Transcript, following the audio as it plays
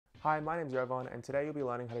Hi, my name's Jovan, and today you'll be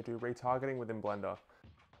learning how to do retargeting within Blender.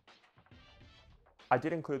 I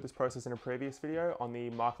did include this process in a previous video on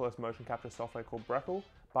the markerless motion capture software called Rokoko,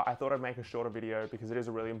 but I thought I'd make a shorter video because it is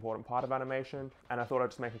a really important part of animation, and I thought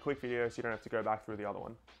I'd just make a quick video so you don't have to go back through the other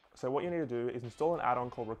one. So what you need to do is install an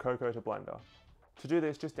add-on called Rokoko to Blender. To do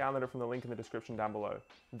this, just download it from the link in the description down below.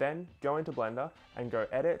 Then go into Blender and go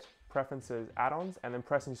Edit, Preferences, Add-ons, and then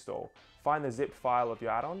press Install. Find the zipped file of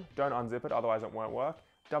your add-on, don't unzip it, otherwise it won't work.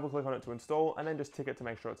 Double click on it to install, and then just tick it to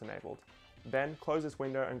make sure it's enabled. Then close this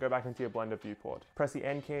window and go back into your Blender viewport. Press the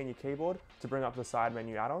N key on your keyboard to bring up the side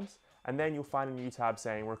menu add-ons, and then you'll find a new tab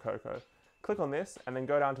saying Rokoko. Click on this and then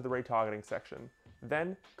go down to the retargeting section.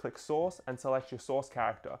 Then click Source and select your source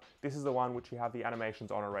character. This is the one which you have the animations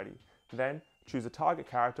on already. Then choose a target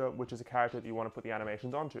character, which is a character that you want to put the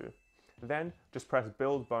animations onto. Then just press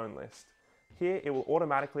Build Bone List. Here, it will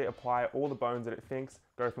automatically apply all the bones that it thinks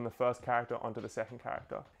go from the first character onto the second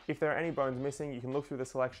character. If there are any bones missing, you can look through the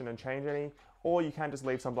selection and change any, or you can just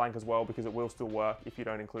leave some blank as well because it will still work if you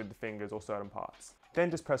don't include the fingers or certain parts.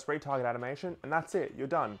 Then just press Retarget Animation, and that's it, you're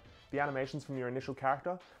done. The animations from your initial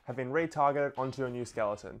character have been retargeted onto your new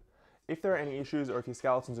skeleton. If there are any issues or if your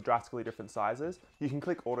skeletons are drastically different sizes, you can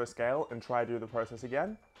click Auto Scale and try to do the process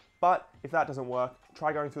again. But if that doesn't work,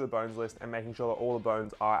 try going through the bones list and making sure that all the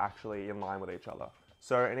bones are actually in line with each other.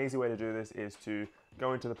 So an easy way to do this is to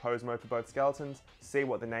go into the pose mode for both skeletons, see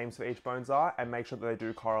what the names for each bones are, and make sure that they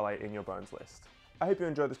do correlate in your bones list. I hope you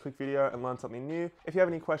enjoyed this quick video and learned something new. If you have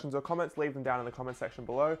any questions or comments, leave them down in the comment section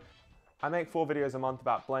below. I make 4 videos a month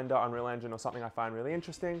about Blender, Unreal Engine, or something I find really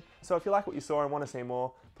interesting. So if you like what you saw and want to see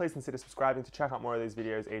more, please consider subscribing to check out more of these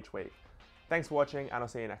videos each week. Thanks for watching, and I'll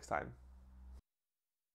see you next time.